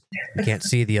books. You can't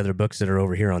see the other books that are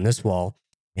over here on this wall.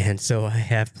 And so I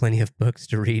have plenty of books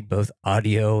to read, both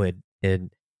audio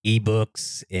and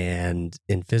ebooks and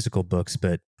in physical books.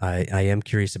 But I am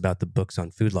curious about the books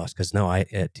on food loss, because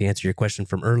to answer your question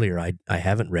from earlier, I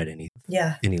haven't read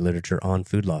any literature on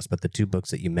food loss, but the 2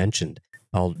 books that you mentioned,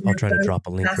 I'll try to drop a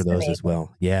link for those as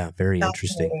well. Yeah, very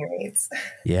interesting.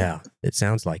 Yeah, it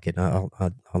sounds like it. I'll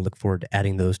look forward to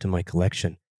adding those to my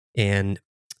collection. And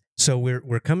so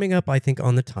we're coming up, I think,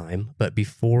 on the time. But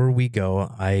before we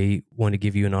go, I want to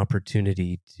give you an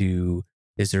opportunity to.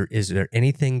 Is there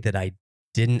anything that I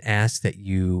didn't ask that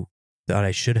you thought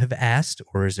I should have asked,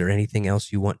 or is there anything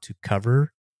else you want to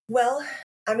cover? Well,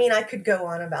 I mean, I could go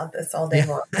on about this all day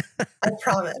long. I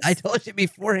promise. I told you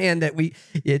beforehand that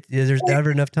there's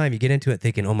never enough time. You get into it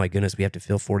thinking, oh my goodness, we have to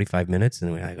fill 45 minutes.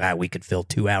 And we're like, we could fill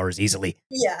 2 hours easily.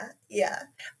 Yeah.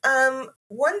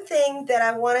 One thing that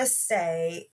I want to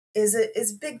say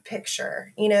is big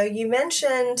picture. You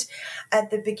mentioned at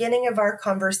the beginning of our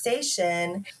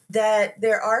conversation that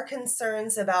there are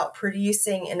concerns about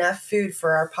producing enough food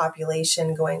for our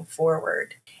population going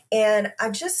forward. And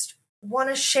I just want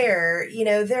to share,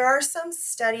 there are some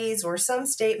studies or some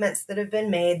statements that have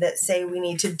been made that say we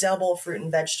need to double fruit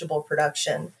and vegetable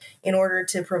production in order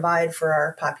to provide for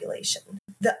our population.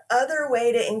 The other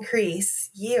way to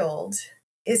increase yield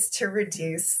is to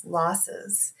reduce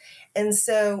losses. And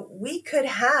so we could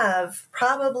have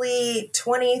probably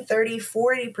 20, 30,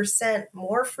 40%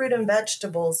 more fruit and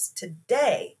vegetables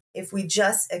today if we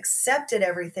just accepted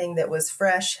everything that was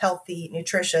fresh, healthy,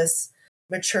 nutritious,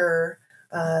 mature,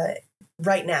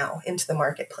 right now into the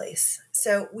marketplace.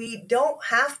 So we don't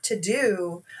have to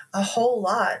do a whole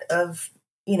lot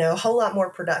more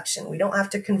production. We don't have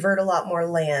to convert a lot more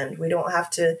land. We don't have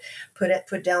to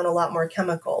put down a lot more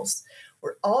chemicals.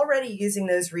 We're already using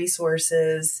those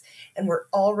resources, and we're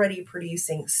already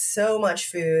producing so much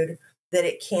food that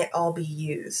it can't all be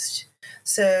used.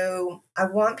 So I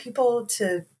want people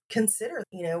to consider,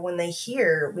 when they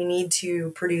hear we need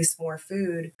to produce more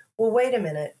food, well, wait a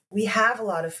minute. We have a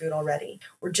lot of food already.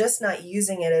 We're just not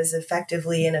using it as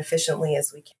effectively and efficiently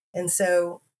as we can. And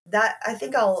so that, I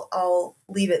think I'll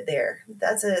leave it there.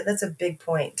 That's a big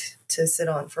point to sit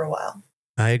on for a while.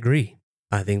 I agree.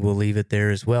 I think we'll leave it there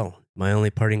as well. My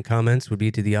only parting comments would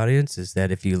be to the audience is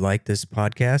that if you like this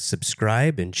podcast,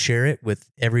 subscribe and share it with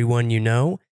everyone you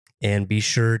know. And be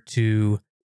sure to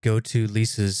go to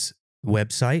Lisa's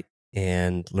website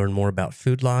and learn more about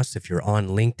food loss. If you're on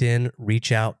LinkedIn,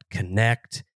 reach out,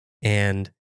 connect,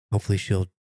 and hopefully she'll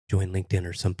join LinkedIn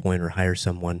at some point or hire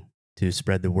someone to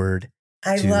spread the word.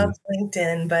 I love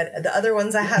LinkedIn, but the other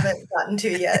ones I haven't gotten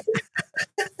to yet.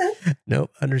 No,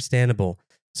 understandable.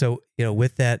 So,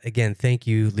 with that, again, thank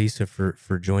you, Lisa,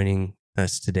 for joining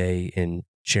us today and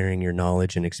sharing your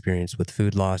knowledge and experience with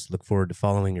food loss. Look forward to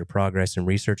following your progress and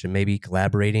research and maybe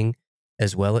collaborating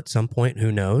as well at some point.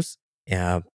 Who knows?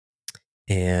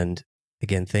 And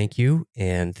again, thank you.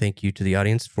 And thank you to the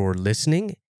audience for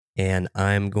listening. And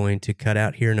I'm going to cut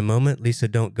out here in a moment. Lisa,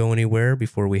 don't go anywhere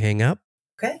before we hang up.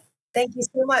 Okay. Thank you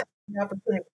so much for the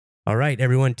opportunity. All right,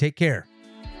 everyone, take care.